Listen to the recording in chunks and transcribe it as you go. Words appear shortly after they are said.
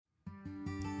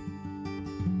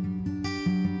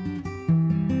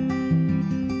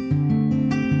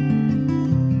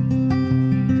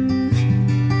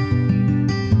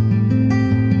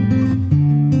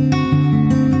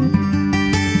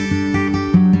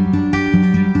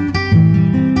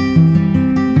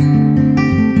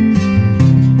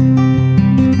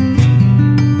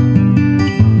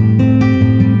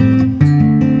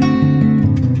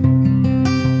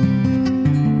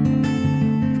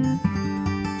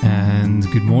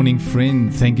Good morning,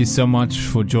 friend. Thank you so much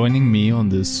for joining me on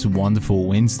this wonderful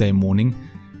Wednesday morning.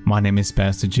 My name is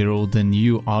Pastor Gerald, and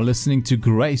you are listening to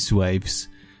Grace Waves,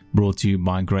 brought to you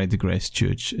by Greater Grace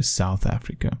Church, South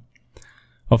Africa.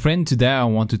 Well, friend, today I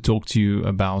want to talk to you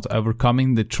about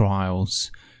overcoming the trials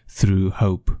through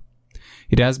hope.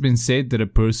 It has been said that a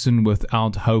person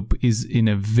without hope is in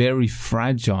a very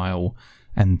fragile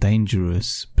and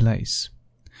dangerous place.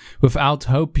 Without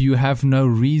hope, you have no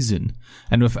reason,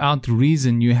 and without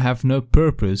reason, you have no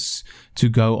purpose to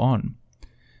go on.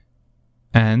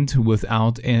 And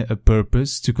without a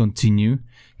purpose to continue,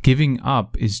 giving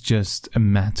up is just a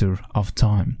matter of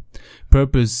time.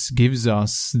 Purpose gives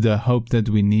us the hope that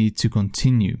we need to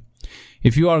continue.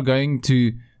 If you are going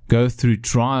to go through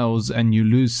trials and you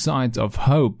lose sight of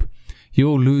hope,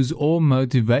 you'll lose all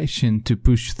motivation to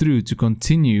push through, to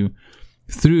continue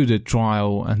through the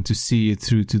trial and to see it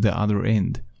through to the other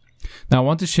end. Now I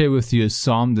want to share with you a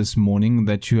psalm this morning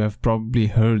that you have probably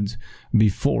heard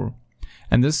before.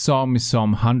 And this psalm is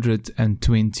Psalm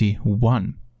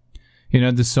 121. You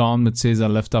know the psalm that says, I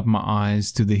lift up my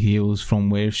eyes to the hills, from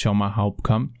where shall my help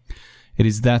come? It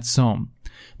is that psalm.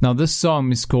 Now this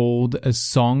psalm is called a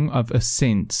song of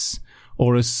ascents,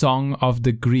 or a song of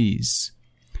degrees.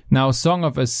 Now a song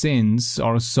of ascents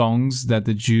are songs that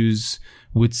the Jews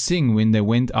would sing when they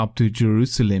went up to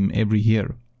Jerusalem every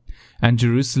year. And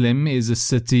Jerusalem is a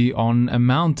city on a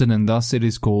mountain, and thus it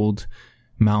is called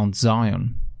Mount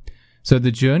Zion. So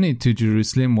the journey to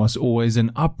Jerusalem was always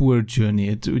an upward journey.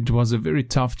 It was a very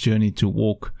tough journey to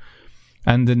walk.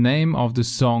 And the name of the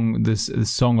song, the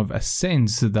song of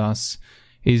ascents, thus,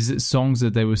 is songs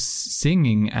that they were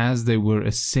singing as they were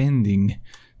ascending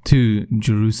to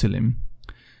Jerusalem.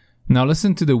 Now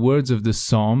listen to the words of the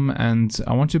psalm, and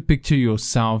I want you to picture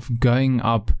yourself going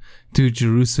up to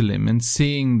Jerusalem and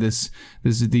seeing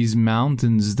these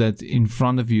mountains that in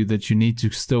front of you that you need to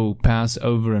still pass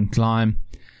over and climb.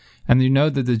 And you know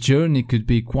that the journey could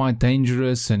be quite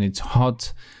dangerous, and it's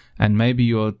hot, and maybe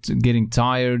you're getting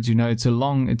tired. You know, it's a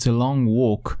long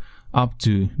walk up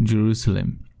to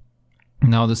Jerusalem.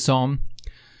 Now the Psalm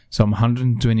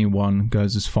 121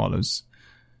 goes as follows: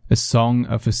 a song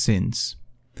of ascents.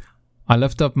 I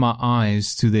lift up my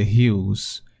eyes to the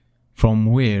hills, from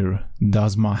where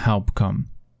does my help come?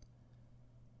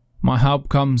 My help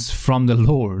comes from the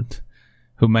Lord,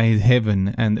 who made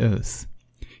heaven and earth.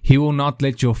 He will not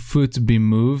let your foot be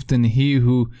moved, and he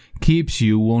who keeps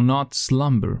you will not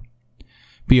slumber.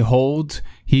 Behold,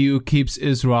 he who keeps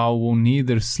Israel will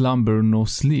neither slumber nor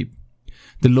sleep.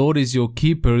 The Lord is your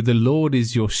keeper, the Lord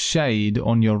is your shade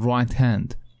on your right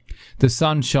hand. The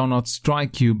sun shall not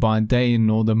strike you by day,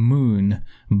 nor the moon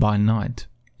by night.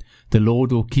 The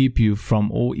Lord will keep you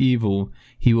from all evil.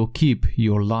 He will keep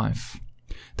your life.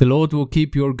 The Lord will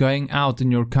keep your going out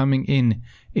and your coming in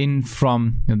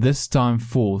from this time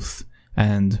forth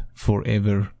and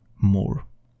forevermore.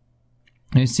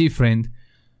 And you see, friend,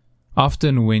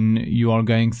 often when you are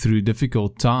going through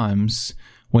difficult times,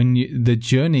 when the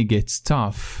journey gets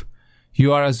tough,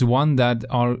 you are as the one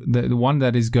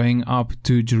that is going up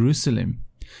to Jerusalem.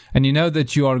 And you know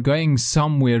that you are going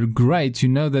somewhere great. You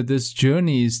know that this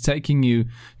journey is taking you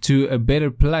to a better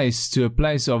place, to a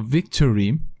place of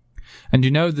victory. And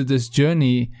you know that this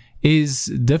journey is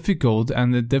difficult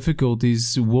and the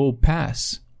difficulties will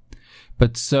pass.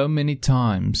 But so many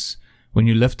times, when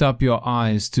you lift up your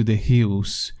eyes to the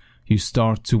hills, you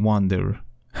start to wonder,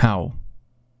 how?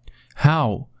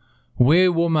 How?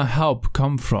 Where will my help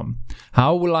come from?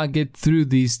 How will I get through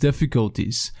these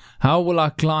difficulties? How will I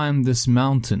climb this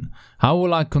mountain? How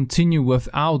will I continue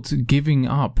without giving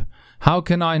up? How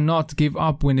can I not give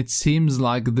up when it seems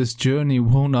like this journey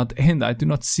will not end? I do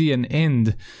not see an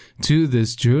end to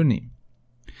this journey.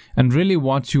 And really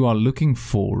what you are looking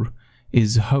for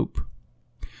is hope.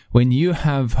 When you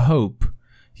have hope,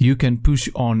 you can push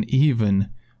on even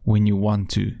when you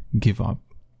want to give up.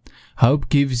 Hope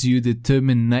gives you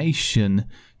determination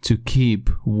to keep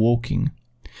walking.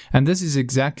 And this is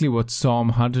exactly what Psalm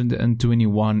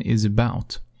 121 is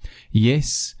about.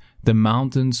 Yes, the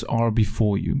mountains are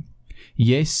before you.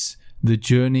 Yes, the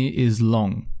journey is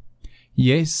long.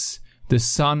 Yes, the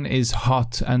sun is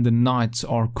hot and the nights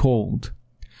are cold.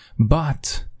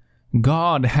 But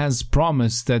God has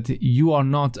promised that you are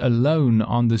not alone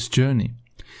on this journey.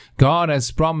 God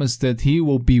has promised that He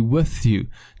will be with you,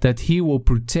 that He will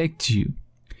protect you.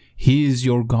 He is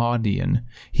your guardian.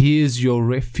 He is your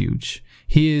refuge.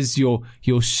 He is your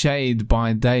shade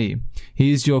by day.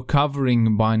 He is your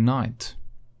covering by night.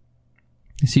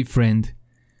 You see, friend,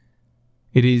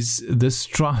 it is this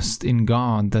trust in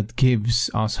God that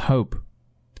gives us hope.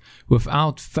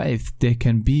 Without faith, there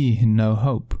can be no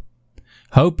hope.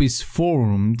 Hope is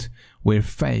formed where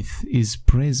faith is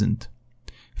present.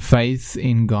 Faith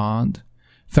in God,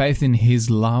 faith in His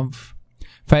love,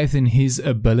 faith in His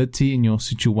ability in your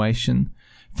situation,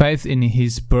 faith in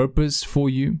His purpose for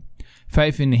you,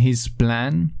 faith in His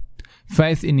plan,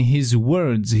 faith in His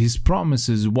words, His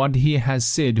promises, what He has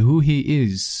said, who He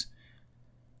is.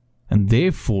 And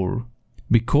therefore,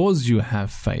 because you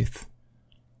have faith,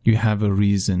 you have a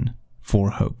reason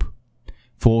for hope.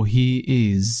 For He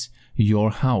is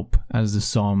your help, as the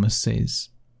psalmist says.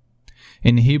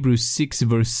 In Hebrews 6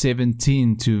 verse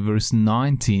 17 to verse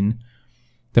 19,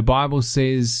 the Bible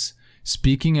says,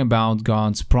 speaking about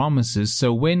God's promises,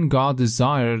 so when God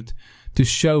desired to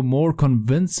show more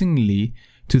convincingly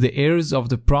to the heirs of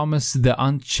the promise the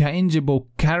unchangeable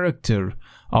character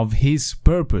of His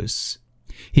purpose,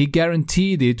 He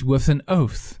guaranteed it with an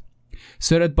oath,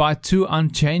 so that by two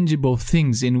unchangeable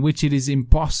things in which it is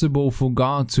impossible for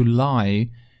God to lie,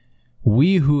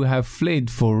 we who have fled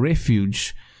for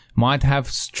refuge might have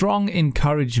strong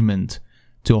encouragement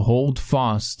to hold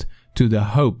fast to the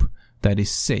hope that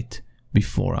is set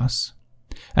before us.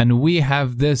 And we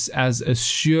have this as a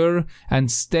sure and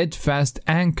steadfast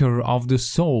anchor of the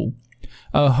soul,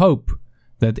 a hope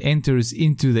that enters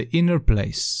into the inner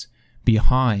place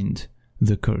behind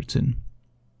the curtain.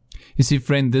 You see,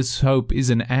 friend, this hope is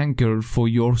an anchor for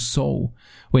your soul.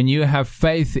 When you have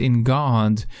faith in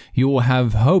God, you will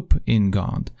have hope in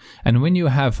God. And when you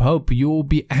have hope, you will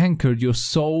be anchored. Your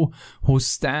soul will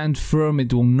stand firm.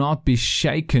 It will not be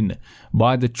shaken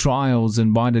by the trials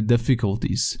and by the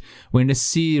difficulties. When the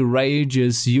sea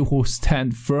rages, you will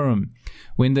stand firm.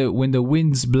 When the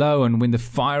winds blow and when the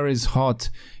fire is hot,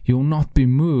 you will not be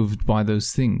moved by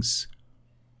those things.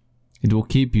 It will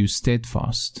keep you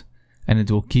steadfast, and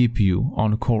it will keep you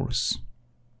on course.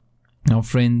 Now,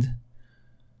 friend,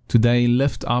 today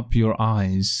lift up your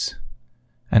eyes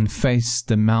and face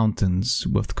the mountains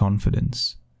with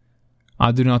confidence.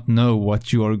 I do not know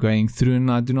what you are going through,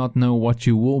 and I do not know what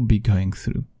you will be going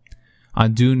through. I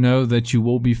do know that you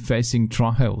will be facing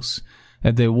trials,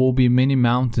 that there will be many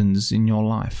mountains in your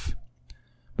life.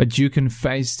 But you can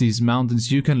face these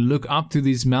mountains. You can look up to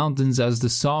these mountains as the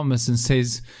psalmist and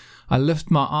says, I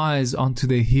lift my eyes onto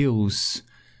the hills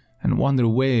and wonder,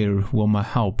 where will my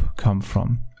help come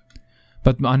from?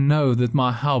 But I know that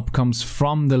my help comes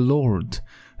from the Lord,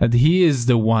 that He is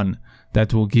the one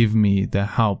that will give me the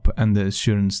help and the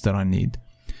assurance that I need.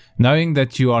 Knowing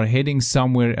that you are heading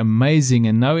somewhere amazing,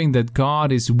 and knowing that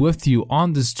God is with you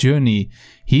on this journey,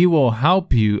 He will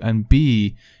help you and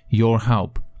be your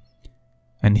help.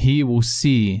 And He will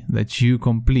see that you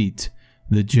complete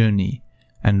the journey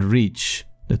and reach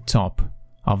the top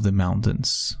of the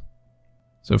mountains.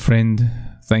 So, friend,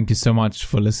 thank you so much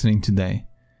for listening today.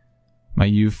 May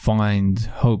you find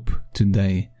hope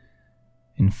today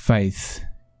in faith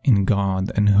in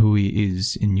God and who He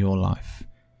is in your life.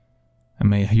 And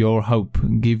may your hope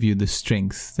give you the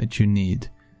strength that you need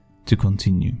to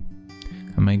continue.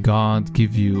 And may God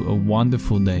give you a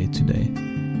wonderful day today.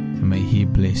 And may He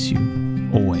bless you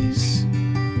always.